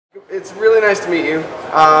It's really nice to meet you.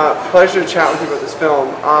 Pleasure to chat with you about this film.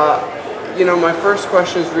 You know, my first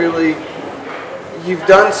question is really, you've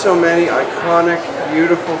done so many iconic,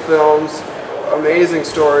 beautiful films, amazing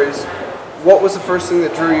stories. What was the first thing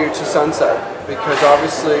that drew you to Sunset? Because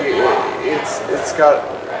obviously it's got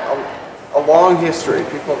a long history.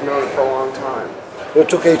 People have known it for a long time. It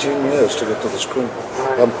took 18 years to get to the screen.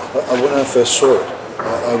 When I first saw it,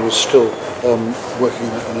 I was still working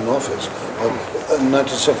in an office. In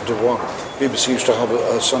 1971, BBC used to have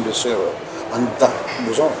a Sunday serial, and that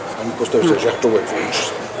was on. And of course, those days you had to wait for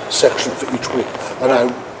each section for each week. And I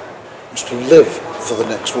used to live for the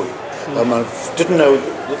next week. I didn't know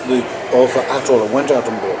the author at all. I went out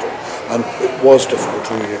and bought it, and it was difficult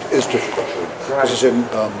to read. It is difficult to read. Right. This is in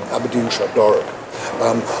Aberdeenshire, Doric.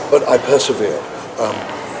 But I persevered,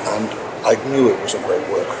 and I knew it was a great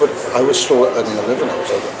work. But I was still earning a living. I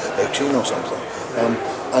was over 18 or something.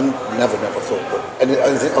 And never thought about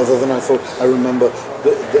anything other than I remember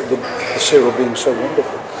the serial being so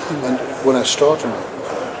wonderful. And when I started making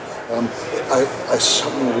films, I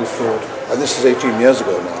suddenly thought, and this is 18 years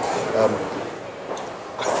ago now,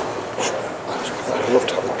 I'd love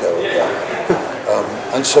to have a go at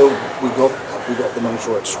that. And so we got the money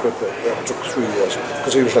to write a script. It took 3 years,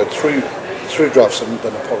 because he was like three drafts and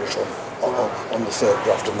then a polish on the third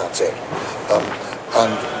draft, and that's it.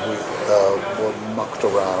 And we were mucked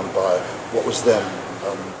around by what was then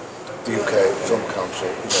the UK Film Council.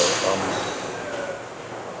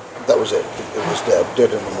 That was it. It was there,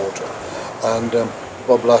 dead in the water. And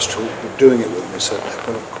Bob Last, who was doing it with me, said,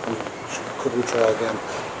 well, could we try again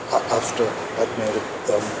after I'd made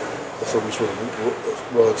the films with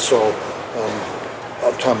Royal Soul,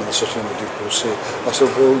 of Time in the City and the Deep Blue Sea. I said,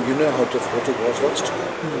 well, you know how difficult it was last time.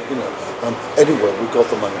 Anyway, we got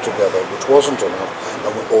the money together, which wasn't enough,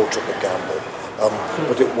 and we all took a gamble.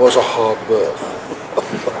 But it was a hard birth.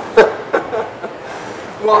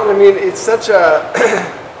 Well, I mean, it's such a,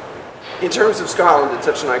 in terms of Scotland, it's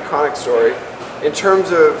such an iconic story. In terms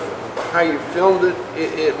of how you filmed it,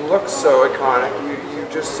 it looks so iconic. You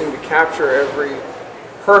just seem to capture every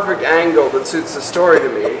perfect angle that suits the story to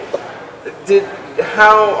me.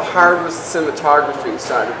 How hard was the cinematography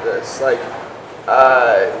side of this? Like,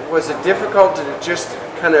 was it difficult? Did it just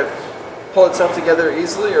kind of pull itself together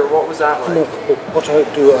easily, or what was that like? No, what I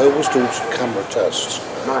always do camera tests,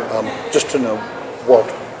 just to know what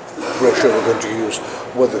ratio we're going to use,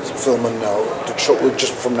 whether it's film and now, digital,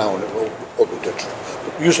 just from now on it will all be digital.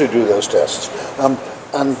 But usually do those tests.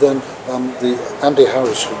 And then Andy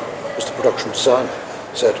Harris, who was the production designer,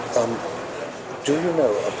 said, do you know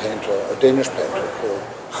a Danish painter called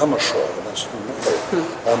Hammershøi? And I said, no.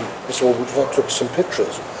 He said, well, would you like to look at some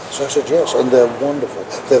pictures? So I said, yes, and they're wonderful.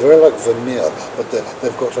 They're very like Vermeer, but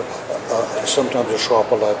they've got sometimes a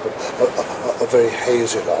sharper light, but a very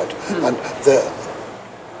hazy light. And they're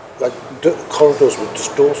like corridors with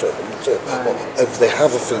distorted. And so, if they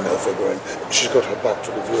have a female figure in, she's got her back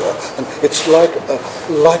to the viewer. And it's like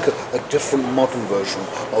a different modern version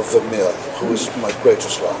of Vermeer, who is my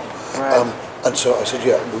greatest love. And so I said,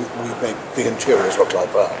 yeah, we make the interiors look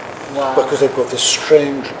like that. Wow. Because they've got this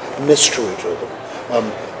strange mystery to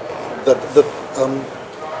them.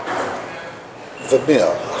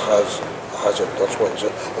 Vermeer has it, that's why he's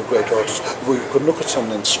a great artist. Well, you could look at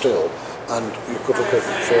something still, and you could look at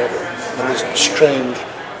it further. And there's strange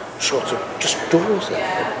shots of just doors there.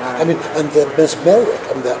 I mean, and they're mesmeric,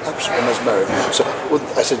 they're absolutely mesmeric. So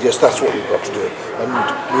I said, yes, that's what we've got to do. And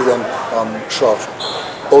we then shot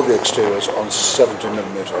all the exteriors on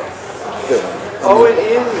 70mm film. It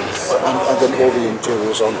is! And then all the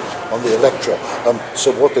interiors on the Electra.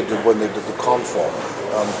 So what they did when they did the conform,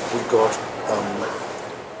 we got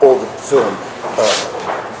all the film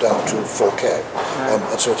down to 4K.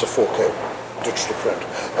 And so it's a 4K digital print.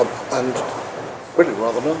 And really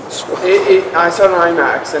rather nice. I saw it on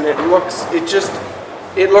IMAX, and it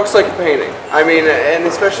looks like a painting. I mean, and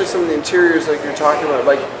especially some of the interiors like you're talking about,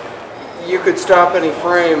 like, you could stop any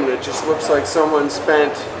frame and it just looks like someone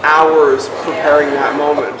spent hours preparing that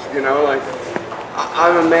moment, like,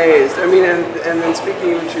 I'm amazed. I mean, and then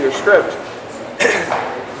speaking even to your script,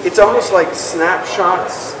 it's almost like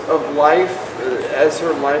snapshots of life as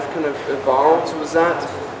her life kind of evolves. Is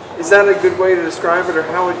that a good way to describe it, or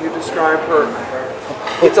how would you describe her?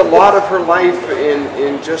 It's a lot of her life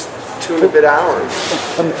in just 2 and a bit hours.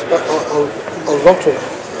 A lot of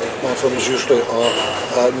my films usually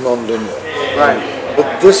are non-linear. Right.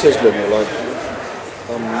 But this is linear, like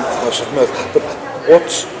House of Mirth. But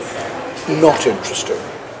what's not interesting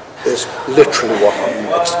is literally what happens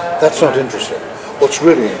next. That's not interesting. What's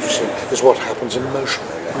really interesting is what happens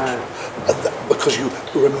emotionally next. Right. because you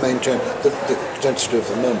maintain the intensity of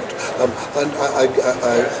the moment. And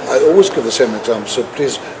I always give the same example, so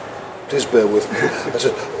please bear with me. I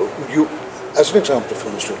said, as an example of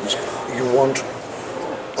film students, you want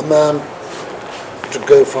a man to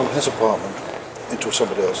go from his apartment into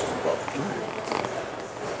somebody else's apartment.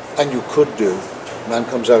 And you could do, man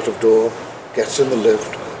comes out of door, gets in the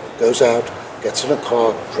lift, goes out, gets in a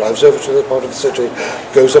car, drives over to the part of the city,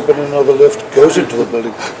 goes up in another lift, goes into the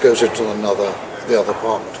building, goes into the other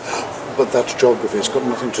apartment. But that's geography. It's got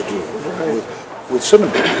nothing to do with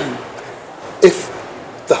cinema. If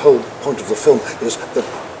the whole point of the film is that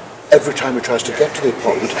every time he tries to get to the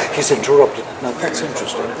apartment, he's interrupted. Now that's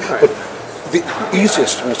interesting. But the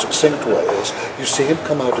easiest, most succinct way is you see him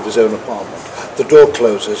come out of his own apartment. The door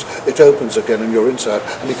closes, it opens again, and you're inside,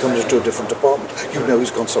 and he comes into a different apartment. You know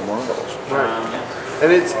he's gone somewhere else. Right.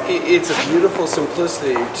 And it's a beautiful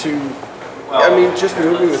simplicity to, I mean, just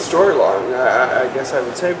moving the story along, I guess I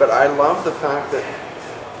would say, but I love the fact that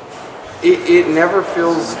it never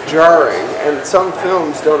feels jarring, and some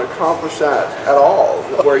films don't accomplish that at all,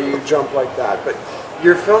 where you jump like that. But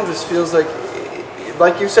your film just feels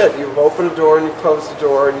like you said, you've opened a door and you closed the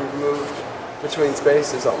door and you've moved between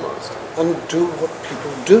spaces almost. And do what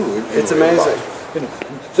people do. It's amazing. You know,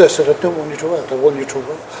 they said, I don't want you to act, I want you to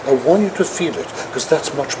write. I want you to feel it, because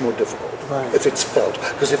that's much more difficult if it's felt.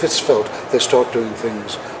 Because if it's felt, they start doing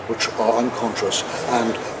things which are unconscious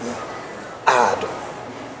and add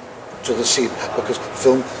to the scene, because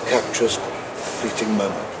film captures fleeting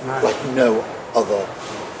moment like no other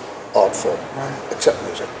art form, except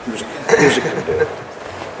music. Music can do it.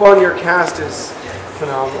 Well, and your cast is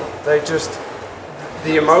phenomenal.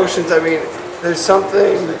 The emotions, I mean, there's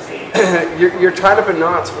something, you're tied up in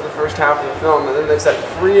knots for the first half of the film, and then there's that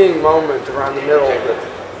freeing moment around the middle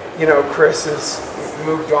that, you know, Chris has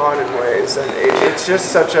moved on in ways, and it's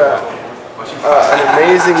just such an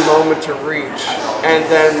amazing moment to reach. And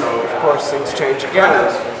then, of course, things change again.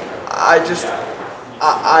 I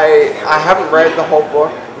haven't read the whole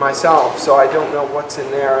book myself, so I don't know what's in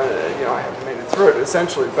there. You know, I haven't made it through it,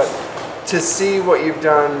 essentially, but to see what you've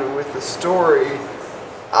done with the story,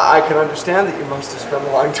 I can understand that you must have spent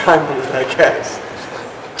a long time with it, I guess.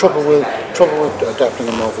 Trouble with adapting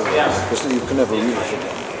a novel is that you can never read it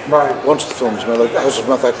again. Right. Once the film's made, like House of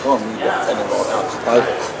Mouth, I can't read it anymore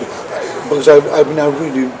because I mean, I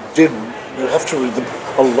really did. You have to read them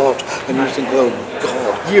a lot, and you think, oh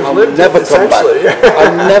God, I'll never come back.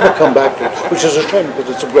 I'll never come back to it, which is a shame because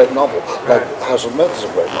it's a great novel. Like House of Mouth is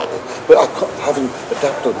a great novel, but having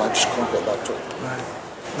adapted them, I just can't get back to it. Right.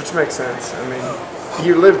 Which makes sense. I mean,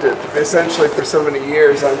 you lived it essentially for so many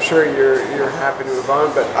years. I'm sure you're happy to move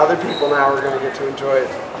on, but other people now are going to get to enjoy it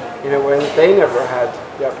in a way that they never had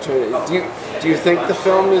the opportunity. Do you think the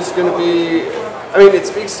film is going to be? I mean, it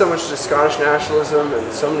speaks so much to Scottish nationalism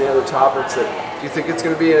and so many other topics. That do you think it's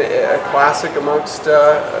going to be a classic amongst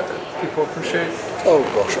people appreciate? Oh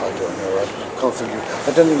gosh, I don't know. I don't think you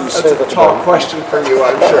say that. That's a tall question for you,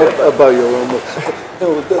 I'm sure. About your own.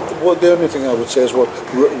 No, the only thing I would say is what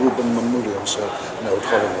Ruben Mamoulian said, at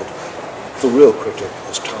Hollywood. The real critic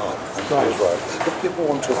is time, and he was right. If people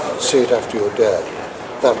want to see it after you're dead,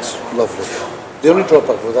 that's lovely. The only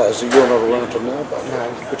drawback with that is that you're not around to know about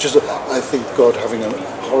it, which is, I think, God having a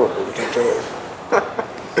horrible little joke.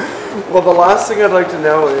 Well, the last thing I'd like to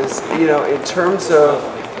know is, in terms of,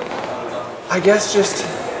 I guess, just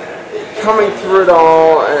coming through it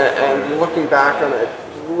all and looking back on it,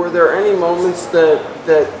 were there any moments that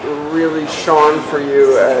really shone for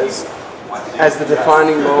you as the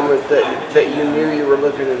defining moment that you knew you were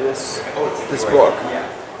living in this book?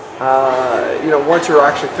 Once you were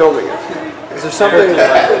actually filming it. Is there something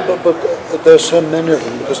but there's so many of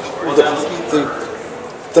them, because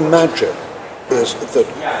the magic is that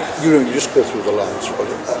you just go through the lines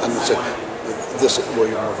and say this is where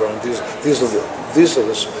you move around. These are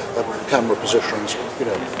the camera positions,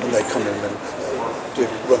 and they come in and they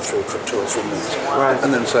run through it for 2 or 3 minutes,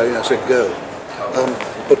 and then say go.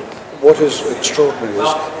 But what is extraordinary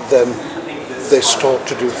is then they start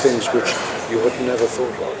to do things which you had never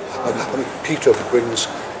thought of. I mean, Peter brings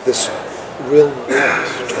this real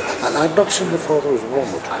warmth to it. And I've not seen The Father as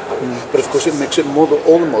Warmth, but of course it makes it all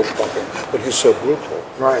the more shocking when he's so brutal.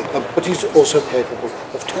 Right. But he's also capable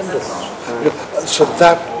of tenderness. So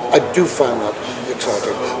that, I do find that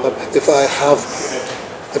exciting. If I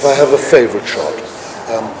have a favourite shot,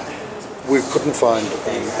 we couldn't find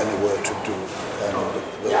anywhere to do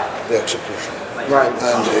the execution. Right.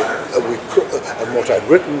 And what I'd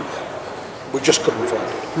written, we just couldn't find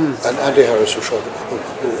it. And Andy Harris, who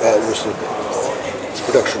was the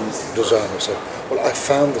production designer, said, well, I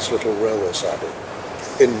found this little railway saddle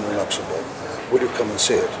in Luxembourg, will you come and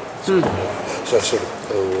see it? So I said,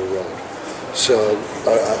 oh, right. So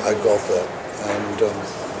I got there, and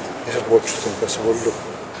he said, what do you think? I said, well, look,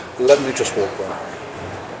 let me just walk around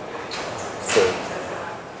for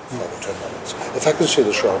 5 or 10 minutes. If I can see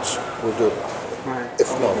the shots, we'll do it. Right.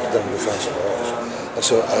 If not, then we'll find somewhere else. And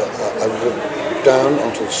so I went down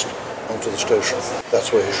onto the station.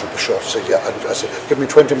 That's where he should be shot. So yeah, I said, give me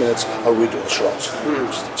 20 minutes, I'll redo the shots.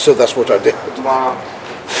 So that's what I did. Wow.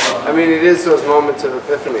 I mean, it is those moments of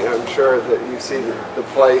epiphany, I'm sure, that you see the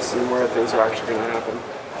place and where things are actually going to happen.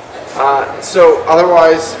 So,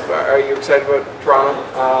 otherwise, are you excited about Toronto?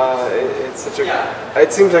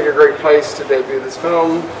 It seems like a great place to debut this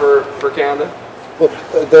film for Canada. Well,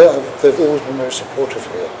 they've always been very supportive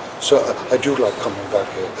here, so I do like coming back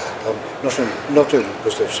here. Not only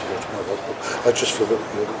because they've supported my work, but I just feel that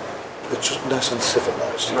it's just nice and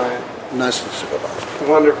civilized. Right. Nice and civilized.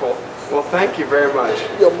 Wonderful. Well, thank you very much.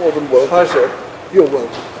 You're more than welcome. Pleasure. You're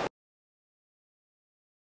welcome.